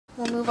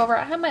we'll move over.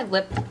 I have my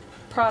lip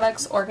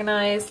products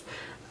organized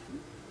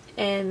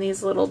in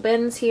these little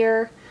bins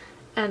here,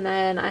 and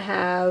then I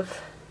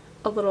have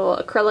a little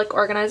acrylic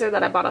organizer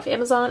that I bought off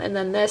Amazon, and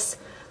then this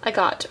I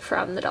got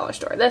from the dollar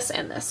store. This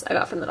and this I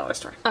got from the dollar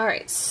store.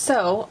 Alright,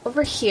 so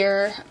over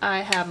here I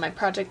have my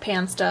project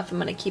pan stuff. I'm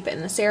going to keep it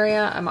in this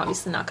area. I'm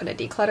obviously not going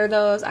to declutter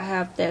those. I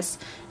have this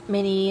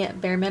mini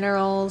Bare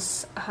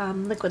Minerals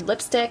liquid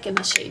lipstick in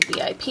the shade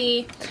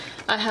VIP.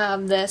 I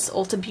have this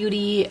Ulta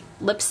Beauty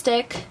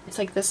lipstick. It's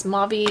like this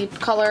mauve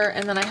color,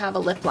 and then I have a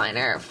lip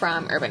liner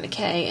from Urban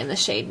Decay in the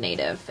shade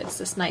Native. It's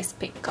this nice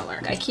pink color.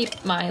 I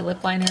keep my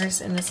lip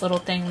liners in this little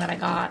thing that I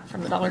got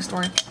from the dollar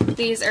store.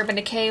 These Urban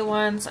Decay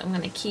ones I'm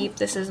going to keep.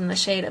 This is in the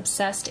shade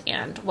Obsessed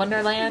and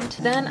Wonderland.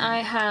 Then I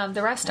have,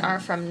 the rest are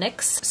from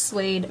NYX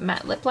Suede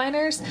Matte Lip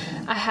Liners.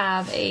 I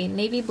have a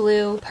navy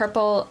blue,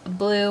 purple,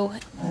 blue,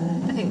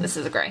 I think this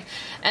is a gray,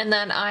 and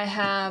then I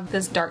have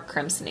this dark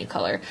crimson-y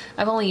color.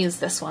 I've only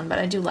used this one, but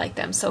I do like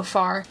them so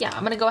far. Yeah,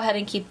 I'm gonna go ahead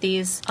and keep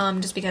these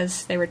just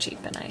because they were cheap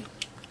and I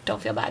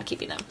don't feel bad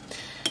keeping them.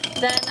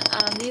 Then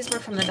these were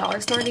from the dollar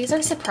store. These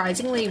are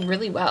surprisingly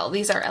really well.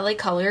 These are LA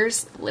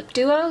Colors lip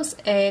duos.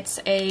 It's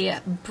a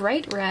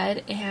bright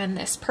red and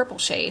this purple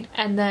shade,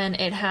 and then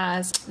it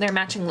has their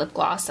matching lip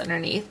gloss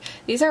underneath.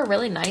 These are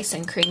really nice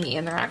and creamy,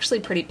 and they're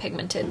actually pretty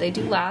pigmented. They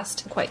do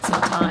last quite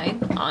some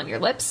time on your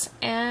lips,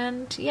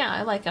 and yeah,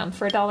 I like them.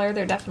 For $1,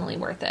 they're definitely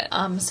worth it.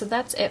 So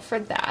that's it for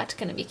that.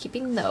 Gonna be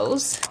keeping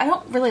those. I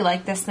don't really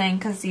like this thing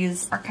because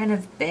these are kind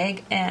of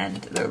big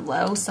and they're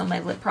low, so my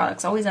lip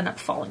products always end up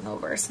falling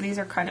over. So these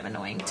are kind of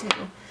annoying to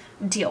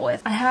deal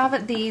with. I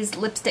have these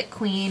Lipstick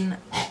Queen,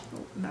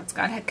 that's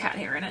got cat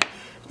hair in it.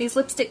 These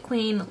Lipstick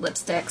Queen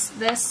lipsticks.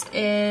 This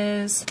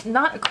is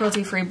not a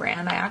cruelty-free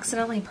brand. I bought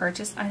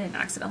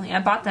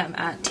them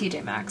at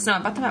TJ Maxx. No, I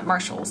bought them at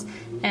Marshall's,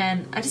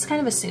 and I just kind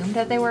of assumed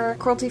that they were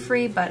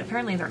cruelty-free, but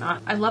apparently they're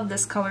not. I love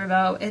this color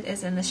though. It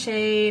is in the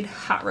shade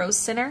Hot Rose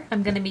Center.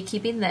 I'm gonna be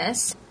keeping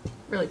this.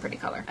 Really pretty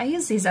color. I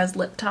use these as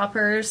lip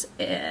toppers.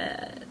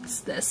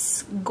 It's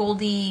this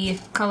goldy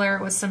color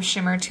with some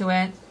shimmer to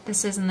it.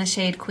 This is in the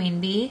shade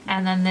Queen Bee,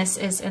 and then this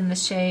is in the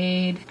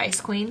shade Ice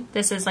Queen.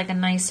 This is like a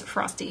nice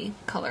frosty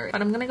color,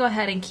 but I'm gonna go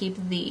ahead and keep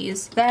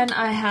these. Then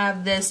I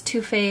have this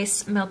Too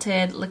Faced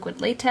Melted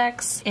Liquid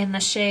Latex in the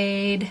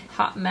shade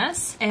Hot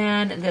Mess,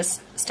 and this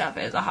stuff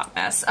is a hot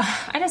mess.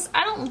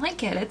 I don't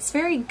like it. It's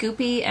very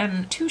goopy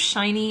and too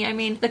shiny. I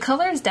mean, the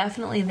color is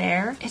definitely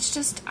there. It's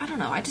just, I don't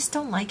know, I just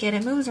don't like it.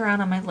 It moves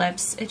around on my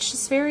lips. It's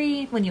just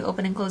very, when you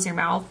open and close your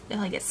mouth,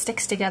 it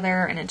sticks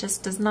together, and it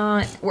just does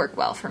not work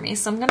well for me.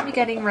 So I'm gonna be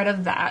getting rid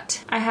of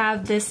that. I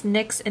have this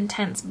NYX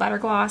Intense Butter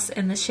Gloss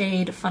in the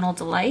shade Funnel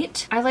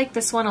Delight. I like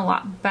this one a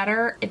lot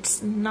better.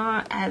 It's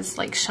not as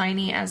like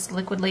shiny as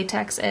liquid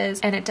latex is,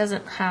 and it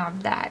doesn't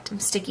have that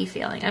sticky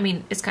feeling. I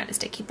mean, it's kind of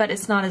sticky, but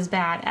it's not as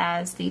bad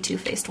as the Too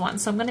Faced one.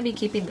 So I'm going to be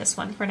keeping this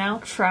one for now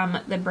from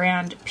the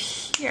brand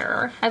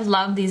Pure. I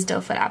love these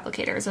doe foot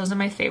applicators. Those are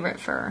my favorite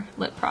for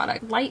lip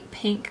product. Light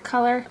pink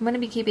color. I'm going to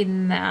be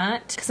keeping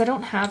that because I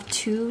don't have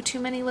too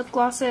many lip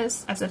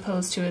glosses as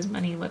opposed to as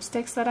many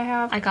lipsticks that I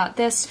have. I got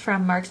this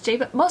from Marc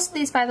J. Most of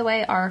these, by the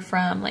way, are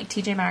from like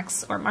TJ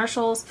Maxx or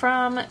Marshall's.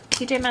 From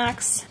TJ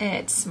Maxx,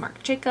 it's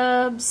Marc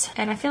Jacobs,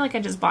 and I feel like I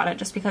just bought it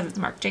just because it's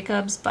Marc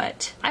Jacobs,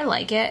 but I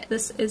like it.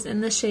 This is in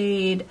the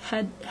shade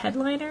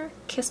Headliner?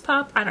 Kiss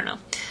Pop? I don't know,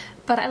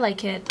 but I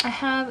like it. I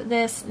have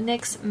this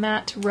NYX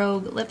Matte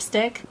Rogue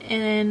lipstick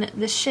in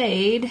the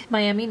shade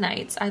Miami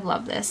Nights. I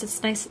love this. It's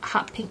a nice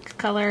hot pink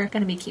color.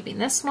 Gonna be keeping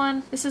this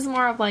one. This is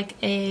more of like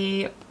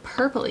a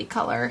purpley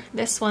color.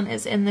 This one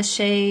is in the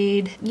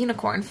shade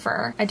Unicorn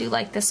Fur. I do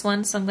like this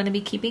one, so I'm going to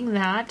be keeping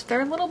that.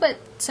 They're a little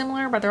bit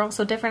similar, but they're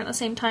also different at the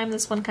same time.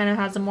 This one kind of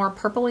has a more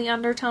purpley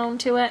undertone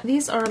to it.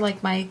 These are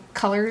like my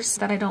colors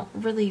that I don't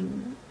really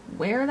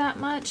wear that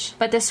much,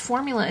 but this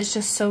formula is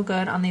just so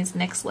good on these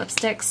NYX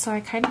lipsticks, so I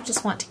kind of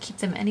just want to keep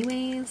them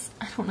anyways.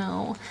 I don't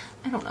know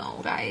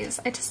guys.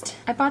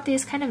 I bought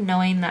these kind of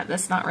knowing that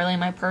that's not really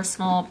my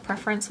personal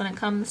preference when it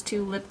comes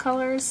to lip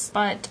colors,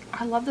 but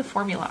I love the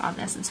formula on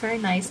this. It's very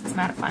nice, it's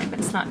mattifying, but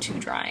it's not too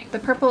drying. The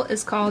purple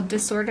is called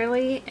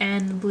Disorderly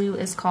and the blue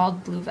is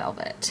called Blue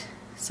Velvet.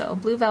 So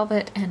Blue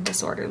Velvet and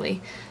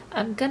Disorderly.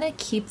 I'm gonna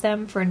keep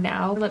them for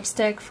now.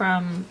 Lipstick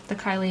from the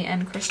Kylie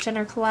and Kris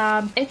Jenner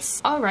collab.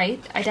 It's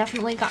alright. I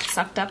definitely got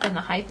sucked up in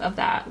the hype of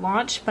that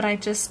launch, but I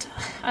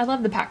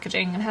love the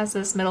packaging. It has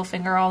this middle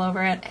finger all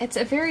over it. It's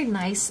a very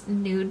nice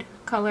nude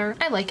color.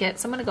 I like it,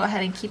 so I'm gonna go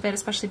ahead and keep it,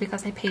 especially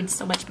because I paid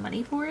so much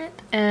money for it.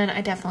 And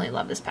I definitely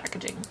love this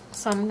packaging.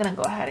 So I'm gonna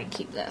go ahead and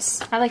keep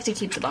this. I like to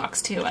keep the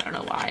box too. I don't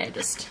know why.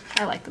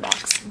 I like the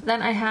box.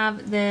 Then I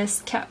have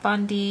this Kat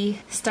Von D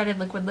Studded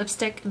Liquid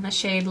Lipstick in the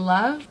shade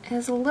Love. It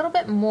is a little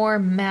bit more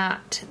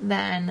matte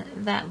than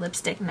that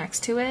lipstick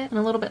next to it, and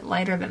a little bit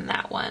lighter than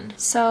that one.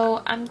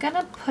 So I'm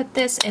gonna put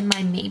this in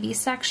my maybe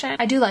section.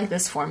 I do like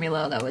this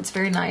formula though. It's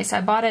very nice.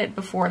 I bought it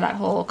before that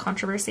whole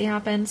controversy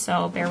happened,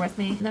 so bear with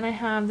me. Then I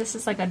have, this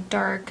is like a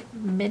dark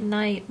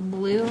midnight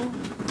blue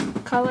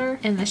color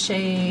in the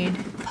shade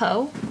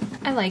Poe.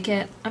 I like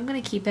it. I'm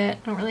gonna keep it.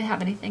 I don't really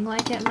have anything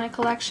like it in my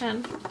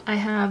collection. I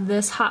have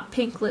this hot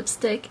pink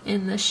lipstick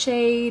in the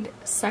shade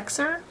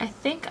Sexer. I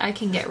think I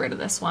can get rid of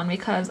this one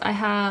because I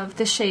have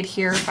this shade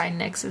here by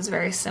NYX is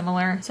very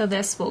similar. So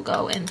this will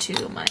go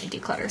into my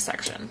declutter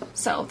section.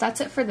 So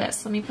that's it for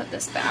this. Let me put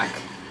this back.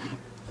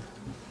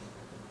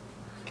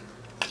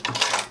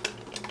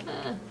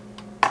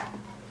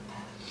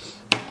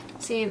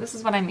 See, this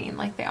is what I mean.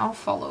 Like, they all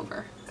fall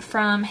over.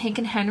 From Hank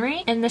 &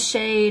 Henry in the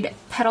shade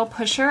Petal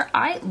Pusher.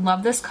 I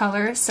love this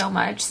color so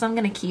much, so I'm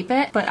gonna keep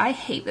it, but I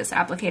hate this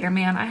applicator,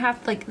 man. I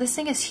have, like, this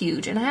thing is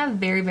huge, and I have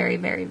very, very,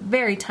 very,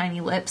 very tiny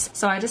lips,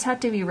 so I just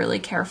have to be really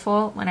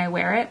careful when I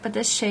wear it, but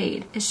this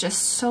shade is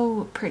just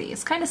so pretty.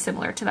 It's kind of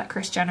similar to that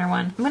Kris Jenner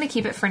one. I'm gonna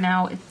keep it for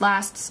now. It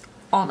lasts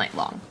all night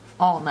long.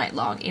 All night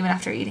long, even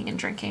after eating and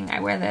drinking. I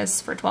wear this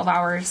for 12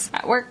 hours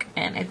at work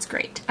and it's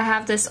great. I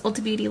have this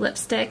Ulta Beauty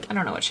lipstick. I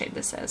don't know what shade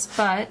this is,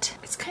 but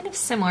it's kind of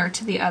similar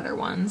to the other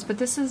ones, but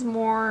this is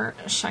more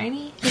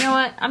shiny. You know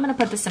what? I'm gonna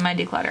put this in my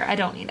declutter. I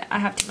don't need it. I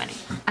have too many.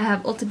 I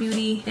have Ulta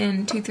Beauty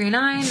in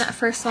 239. That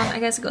first one, I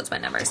guess it goes by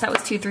numbers. That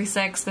was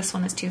 236. This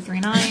one is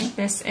 239.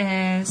 This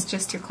is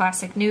just your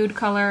classic nude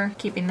color.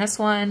 Keeping this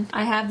one.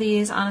 I have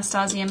these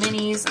Anastasia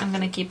minis. I'm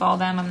gonna keep all of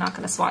them. I'm not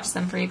gonna swatch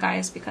them for you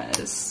guys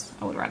because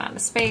I would run out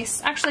of space.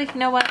 Actually, you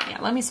know what?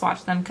 Yeah, let me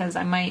swatch them because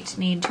I might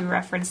need to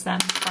reference them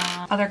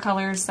from other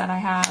colors that I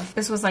have.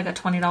 This was like a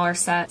 $20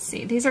 set. Let's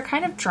see, these are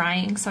kind of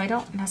drying, so I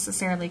don't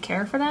necessarily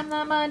care for them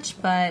that much,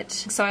 but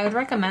so I would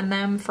recommend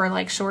them for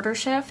like shorter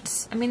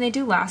shifts. I mean, they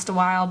do last a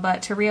while,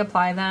 but to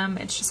reapply them,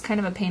 it's just kind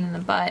of a pain in the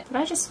butt. Did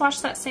I just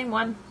swatch that same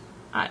one?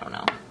 I don't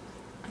know.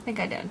 I think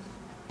I did.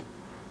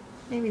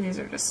 Maybe these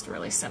are just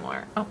really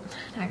similar. Oh,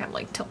 I gotta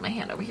like tilt my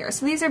hand over here.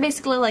 So these are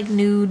basically like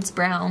nudes,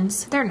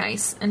 browns. They're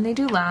nice and they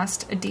do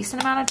last a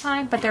decent amount of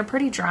time, but they're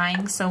pretty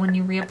drying. So when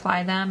you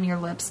reapply them, your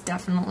lips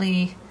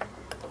definitely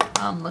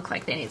look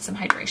like they need some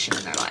hydration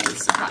in their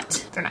lives,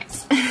 but they're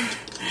nice.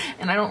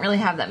 And I don't really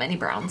have that many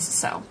browns,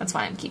 so that's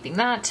why I'm keeping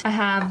that. I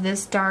have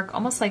this dark,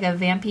 almost like a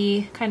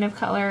vampy kind of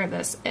color.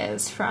 This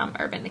is from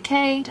Urban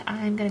Decay.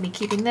 I'm gonna be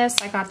keeping this.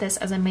 I got this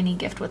as a mini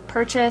gift with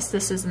purchase.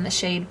 This is in the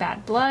shade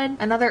Bad Blood.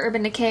 Another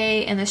Urban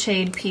Decay in the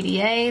shade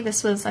PDA.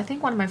 This was, I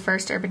think, one of my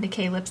first Urban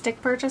Decay lipstick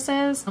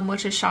purchases,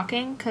 which is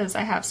shocking because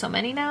I have so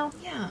many now.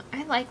 Yeah,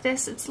 I like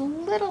this. It's a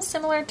little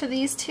similar to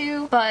these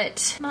two,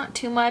 but not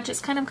too much.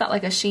 It's kind of got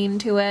like a sheen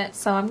to it,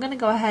 so I'm gonna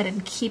go ahead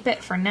and keep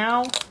it for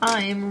now.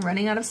 I'm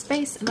running out of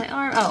space in my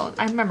arm. Oh,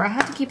 I remember I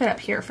have to keep it up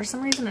here. For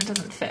some reason it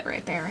doesn't fit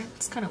right there.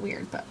 It's kind of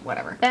weird, but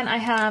whatever. Then I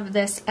have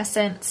this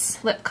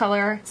Essence lip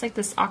color. It's like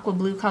this aqua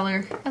blue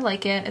color. I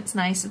like it. It's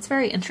nice. It's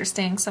very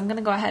interesting, so I'm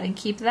gonna go ahead and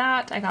keep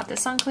that. I got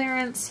this on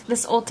clearance.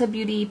 This Ulta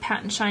Beauty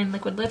Pat and Shine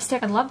liquid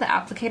lipstick. I love the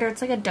applicator.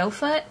 It's like a doe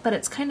foot, but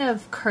it's kind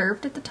of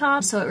curved at the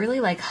top, so it really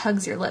like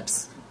hugs your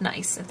lips.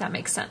 Nice, if that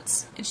makes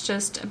sense. It's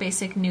just a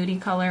basic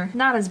nudie color.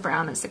 Not as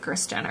brown as the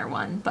Kris Jenner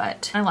one,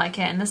 but I like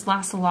it, and this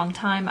lasts a long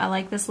time. I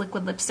like this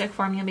liquid lipstick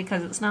formula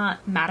because it's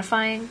not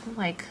mattifying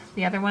like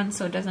the other one,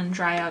 so it doesn't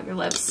dry out your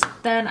lips.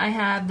 Then I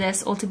have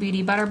this Ulta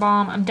Beauty Butter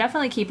Balm. I'm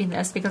definitely keeping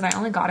this because I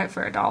only got it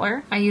for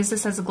 $1. I use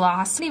this as a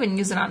gloss. I didn't even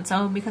use it on its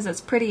own because it's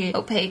pretty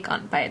opaque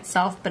by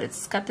itself, but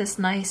it's got this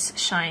nice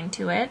shine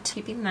to it.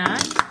 Keeping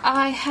that.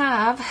 I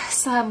have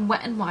some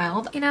Wet n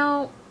Wild. You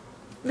know,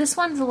 this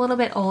one's a little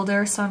bit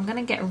older, so I'm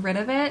gonna get rid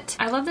of it.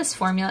 I love this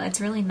formula. It's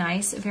really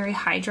nice, very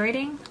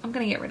hydrating. I'm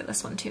gonna get rid of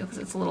this one too because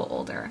it's a little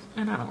older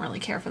and I don't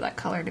really care for that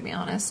color, to be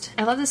honest.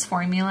 I love this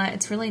formula.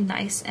 It's really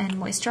nice and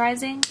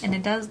moisturizing, and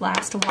it does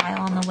last a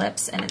while on the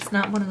lips, and it's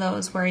not one of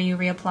those where you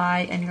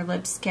reapply and your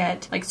lips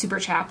get like super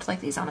chapped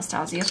like these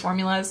Anastasia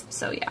formulas.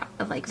 So yeah,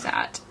 I like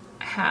that.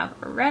 I have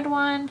a red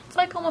one. It's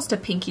like almost a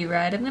pinky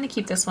red. I'm gonna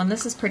keep this one.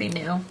 This is pretty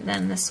new. And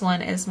then this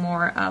one is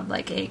more of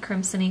like a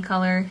crimson-y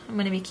color. I'm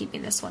gonna be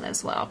keeping this one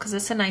as well because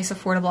it's a nice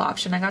affordable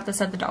option. I got this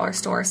at the dollar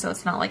store, so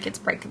it's not like it's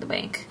breaking the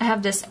bank. I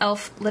have this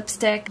e.l.f.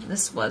 lipstick.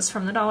 This was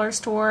from the dollar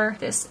store.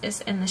 This is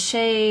in the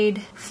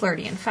shade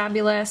Flirty and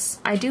Fabulous.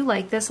 I do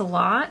like this a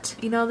lot.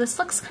 You know, this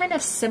looks kind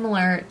of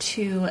similar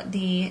to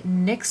the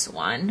NYX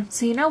one.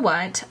 So you know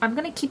what? I'm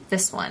gonna keep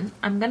this one.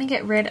 I'm gonna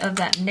get rid of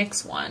that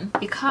NYX one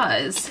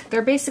because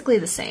they're basically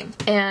the same,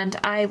 and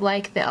I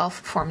like the e.l.f.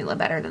 formula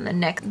better than the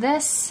NYX.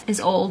 This is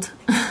old.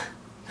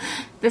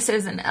 This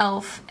is an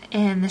e.l.f.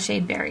 in the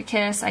shade Berry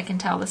Kiss. I can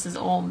tell this is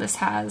old. This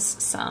has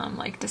some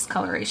like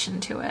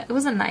discoloration to it. It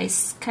was a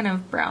nice kind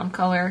of brown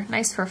color,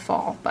 nice for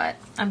fall, but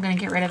I'm gonna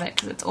get rid of it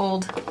because it's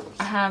old.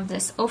 I have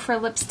this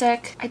Ofra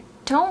lipstick. I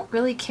don't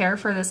really care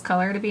for this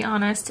color, to be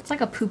honest. It's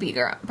like a poopy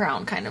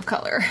brown kind of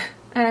color.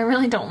 And I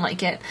really don't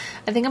like it.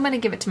 I think I'm gonna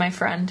give it to my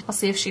friend. I'll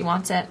see if she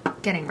wants it.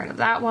 Getting rid of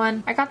that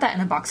one. I got that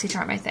in a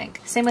BoxyCharm, I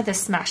think. Same with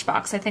this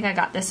Smashbox. I think I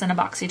got this in a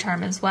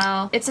BoxyCharm as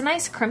well. It's a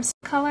nice crimson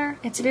color.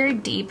 It's very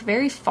deep,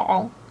 very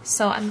fall.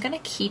 So I'm gonna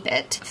keep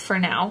it for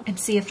now and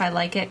see if I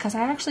like it, because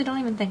I actually don't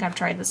even think I've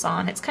tried this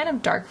on. It's kind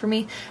of dark for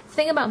me. The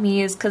thing about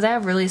me is, because I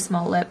have really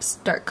small lips,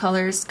 dark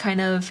colors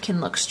kind of can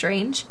look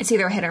strange. It's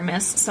either a hit or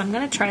miss, so I'm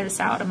gonna try this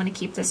out. I'm gonna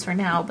keep this for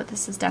now, but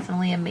this is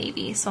definitely a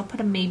maybe, so I'll put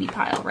a maybe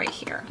pile right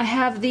here. I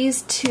have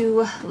these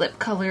two lip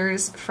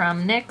colors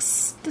from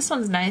NYX. This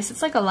one's nice.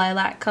 It's like a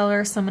lilac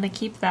color, so I'm gonna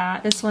keep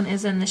that. This one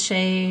is in the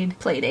shade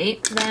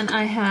Playdate. Then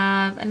I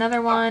have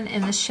another one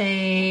in the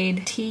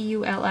shade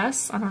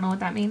TULS. I don't know what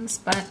that means,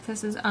 but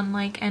this is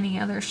unlike any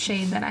other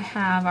shade that I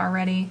have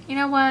already. You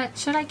know what?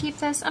 Should I keep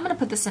this? I'm gonna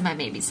put this in my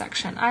maybe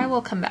section. I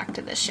will come back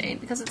to this shade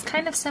because it's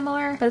kind of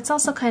similar, but it's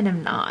also kind of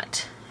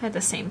not at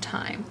the same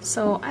time.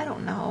 So I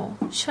don't know.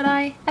 Should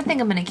I? I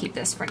think I'm gonna keep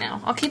this for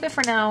now. I'll keep it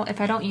for now. If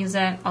I don't use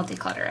it, I'll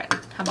declutter it.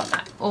 How about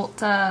that?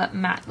 Ulta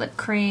Matte Lip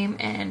Cream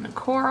in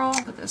Coral.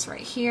 Put this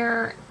right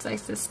here. It's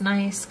like this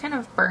nice kind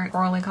of burnt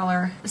corally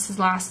color. This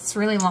lasts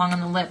really long on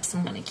the lips.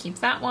 I'm gonna keep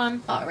that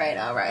one. All right,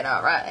 all right,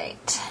 all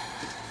right.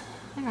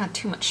 I got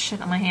too much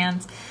shit on my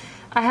hands.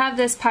 I have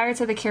this Pirates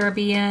of the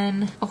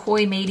Caribbean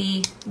Ahoy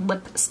Matey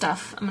lip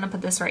stuff. I'm gonna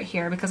put this right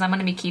here because I'm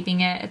gonna be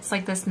keeping it. It's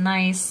like this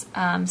nice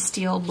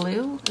steel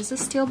blue. Is this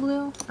steel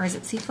blue or is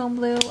it seafoam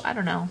blue? I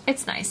don't know.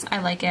 It's nice. I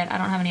like it. I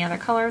don't have any other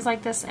colors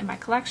like this in my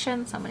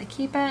collection, so I'm gonna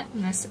keep it.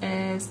 And this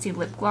is the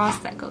lip gloss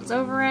that goes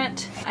over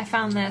it. I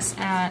found this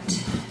at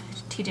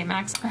TJ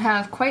Maxx. I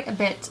have quite a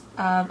bit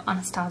of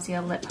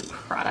Anastasia lip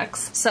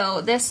products.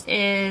 So this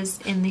is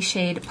in the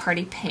shade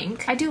Party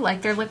Pink. I do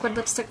like their liquid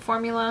lipstick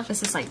formula.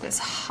 This is like this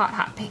hot,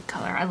 hot pink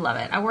color. I love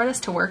it. I wore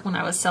this to work when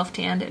I was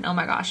self-tanned, and oh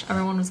my gosh,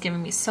 everyone was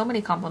giving me so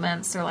many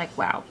compliments. They're like,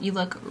 wow, you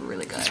look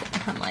really good.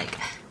 And I'm like,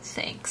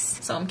 thanks.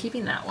 So I'm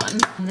keeping that one.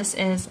 And this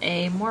is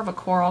more of a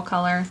coral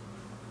color.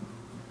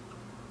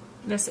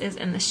 This is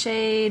in the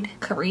shade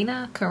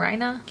Karina.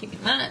 Keeping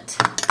that.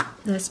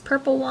 This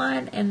purple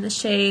one in the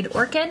shade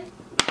Orchid.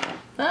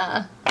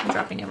 I'm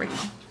dropping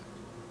everything.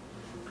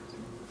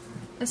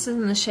 This is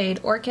in the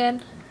shade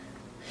Orchid.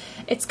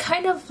 It's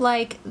kind of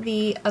like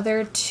the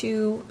other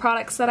two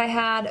products that I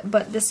had,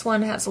 but this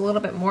one has a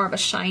little bit more of a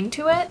shine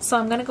to it. So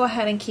I'm gonna go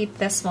ahead and keep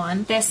this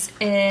one. This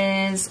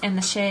is in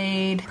the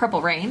shade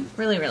Purple Rain.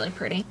 Really, really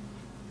pretty.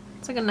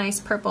 It's like a nice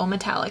purple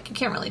metallic. You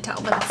can't really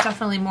tell, but it's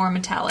definitely more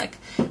metallic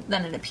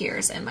than it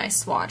appears in my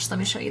swatch. Let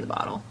me show you the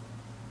bottle.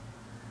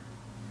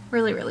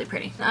 Really, really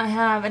pretty. I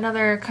have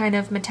another kind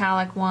of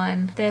metallic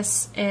one.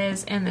 This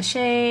is in the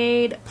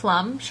shade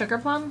Plum, Sugar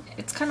Plum.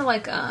 It's kind of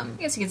like, I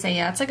guess you could say,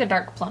 yeah, it's like a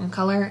dark plum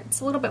color. It's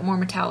a little bit more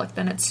metallic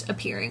than it's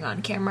appearing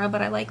on camera,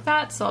 but I like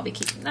that, so I'll be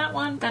keeping that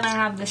one. Then I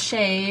have the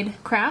shade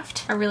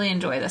Craft. I really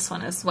enjoy this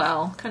one as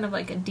well. Kind of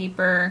like a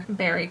deeper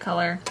berry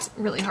color. It's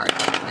really hard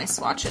to get my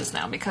swatches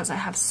now because I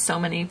have so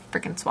many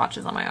freaking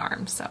swatches on my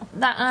arm, so.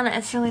 That one,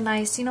 it's really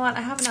nice. You know what?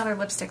 I have another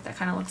lipstick that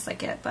kind of looks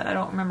like it, but I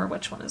don't remember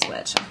which one is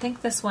which. I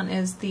think this one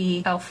is the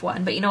e.l.f.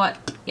 one, but you know what?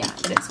 Yeah,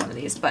 it is one of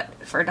these, but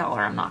for $1,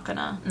 I'm not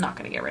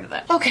gonna get rid of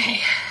it.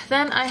 Okay,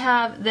 then I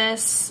have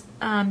this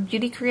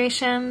Beauty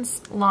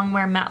Creations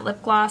Longwear Matte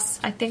Lip Gloss.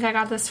 I think I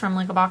got this from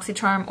like a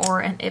BoxyCharm or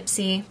an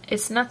Ipsy.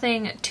 It's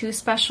nothing too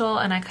special,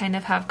 and I kind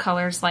of have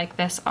colors like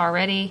this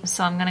already,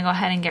 so I'm gonna go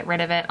ahead and get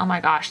rid of it. Oh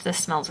my gosh, this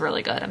smells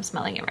really good. I'm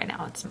smelling it right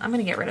now. I'm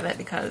gonna get rid of it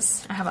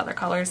because I have other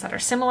colors that are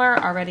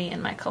similar already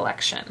in my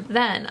collection.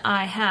 Then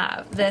I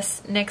have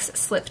this NYX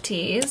Slip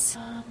Tease.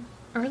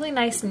 A really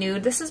nice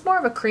nude. This is more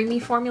of a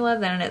creamy formula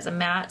than it is a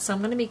matte, so I'm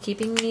going to be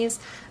keeping these.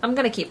 I'm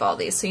going to keep all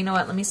these, so you know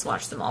what? Let me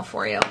swatch them all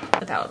for you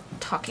without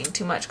talking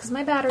too much because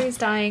my battery's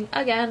dying.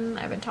 Again,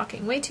 I've been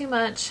talking way too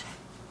much.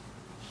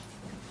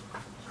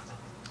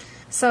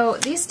 So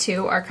these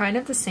two are kind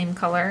of the same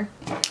color.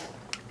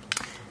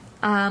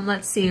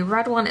 Let's see,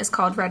 red one is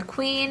called Red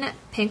Queen,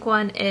 pink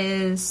one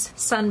is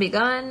Sun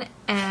Begun,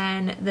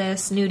 and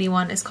this nudie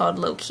one is called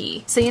Low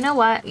Key. So you know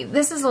what?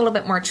 This is a little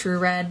bit more true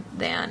red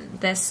than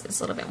this. It's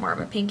a little bit more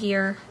of a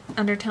pinkier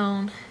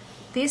undertone.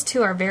 These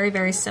two are very,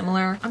 very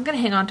similar. I'm gonna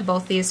hang on to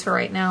both these for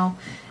right now,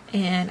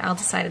 and I'll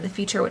decide in the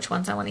future which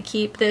ones I want to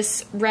keep.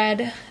 This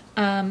red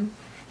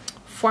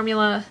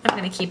formula, I'm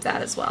going to keep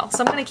that as well.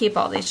 So I'm going to keep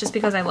all these just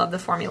because I love the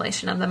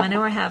formulation of them. I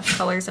know I have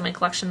colors in my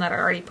collection that are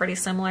already pretty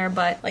similar,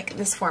 but like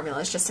this formula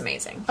is just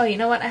amazing. Oh, you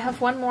know what? I have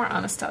one more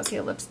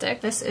Anastasia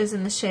lipstick. This is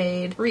in the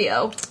shade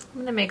Rio. I'm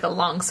going to make a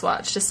long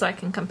swatch just so I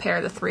can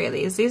compare the three of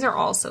these. These are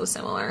all so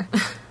similar.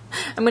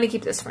 I'm going to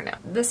keep this for now.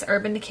 This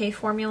Urban Decay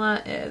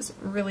formula is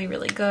really,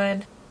 really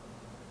good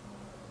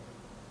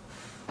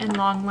and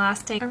long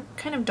lasting. I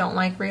kind of don't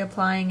like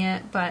reapplying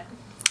it, but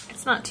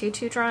it's not too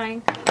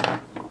drying.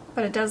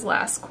 But it does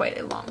last quite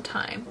a long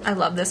time. I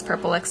love this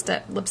purple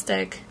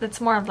lipstick. It's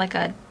more of like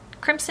a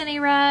crimson-y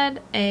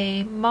red,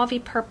 a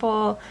mauvey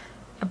purple,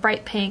 a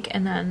bright pink,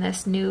 and then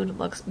this nude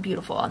looks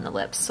beautiful on the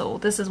lips. So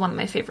this is one of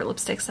my favorite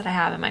lipsticks that I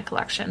have in my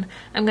collection.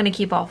 I'm gonna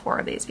keep all four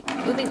of these.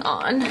 Moving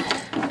on,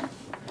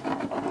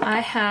 I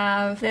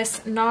have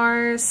this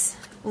NARS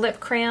lip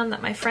crayon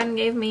that my friend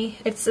gave me.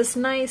 It's this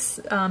nice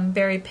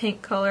berry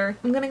pink color.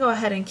 I'm gonna go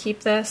ahead and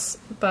keep this,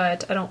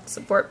 but I don't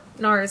support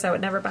NARS. I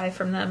would never buy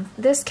from them.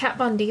 This Kat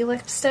Von D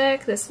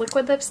lipstick, this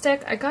liquid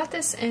lipstick, I got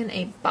this in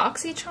a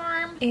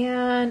BoxyCharm,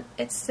 and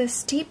it's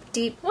this deep,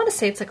 I want to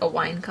say it's like a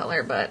wine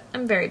color, but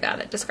I'm very bad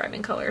at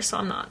describing colors, so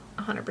I'm not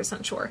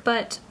 100% sure.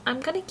 But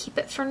I'm gonna keep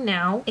it for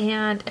now,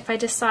 and if I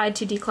decide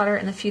to declutter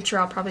in the future,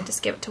 I'll probably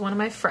just give it to one of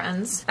my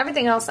friends.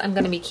 Everything else I'm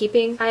gonna be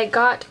keeping. I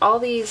got all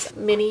these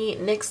mini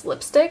NYX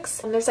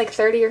lipsticks, and there's like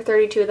 30 or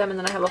 32 of them, and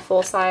then I have a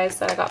full size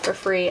that I got for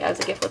free as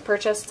a gift with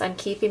purchase. I'm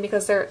keeping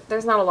because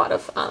there's not a lot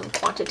of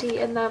quantity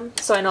in them,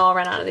 so I know I'll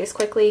run out of these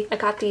quickly. I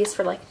got these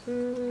for like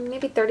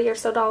maybe $30 or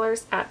so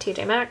at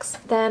TJ Maxx.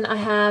 Then I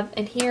have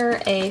in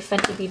here a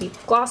Fenty Beauty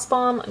Gloss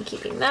Bomb. I'm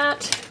keeping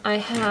that. I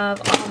have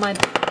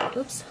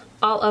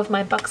all of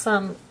my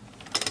Buxom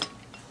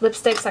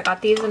lipsticks. I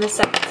got these in a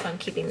set, so I'm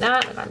keeping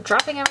that, and I'm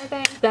dropping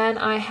everything. Then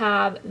I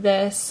have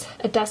this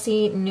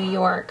Adesi New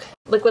York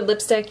liquid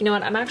lipstick. You know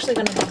what? I'm actually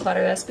going to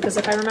declutter this because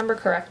if I remember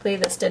correctly,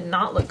 this did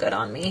not look good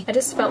on me. I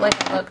just felt like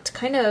it looked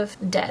kind of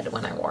dead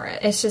when I wore it.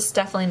 It's just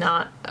definitely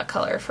not a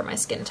color for my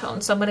skin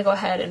tone, so I'm going to go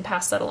ahead and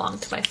pass that along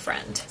to my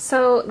friend.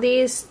 So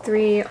these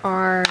three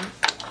are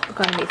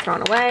going to be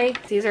thrown away.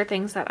 These are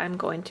things that I'm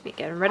going to be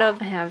getting rid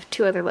of. I have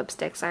two other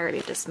lipsticks. I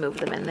already just moved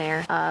them in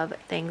there of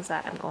things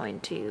that I'm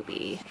going to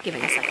be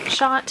giving a second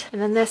shot.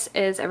 And then this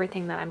is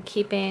everything that I'm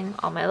keeping.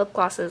 All my lip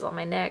glosses, all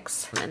my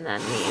NYX, and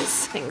then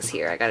these things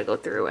here. I gotta go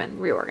through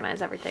and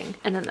reorganize everything.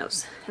 And then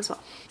those as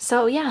well.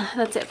 So yeah,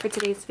 that's it for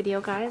today's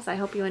video, guys. I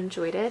hope you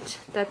enjoyed it.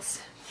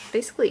 That's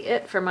basically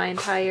it for my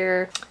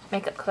entire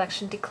makeup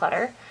collection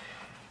declutter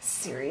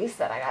series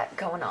that I got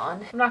going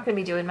on. I'm not going to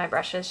be doing my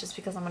brushes just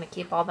because I'm going to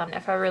keep all them.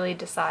 If I really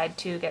decide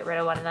to get rid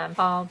of one of them,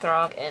 I'll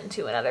throw it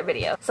into another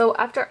video. So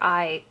after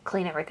I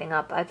clean everything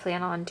up, I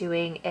plan on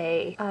doing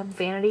a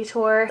vanity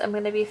tour. I'm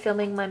going to be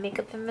filming my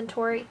makeup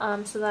inventory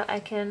so that I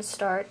can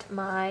start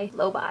my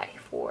low buy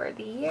for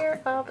the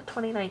year of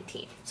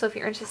 2019. So if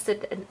you're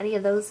interested in any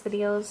of those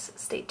videos,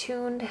 stay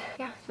tuned.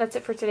 Yeah, that's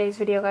it for today's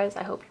video, guys.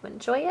 I hope you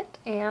enjoy it,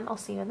 and I'll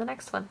see you in the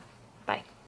next one.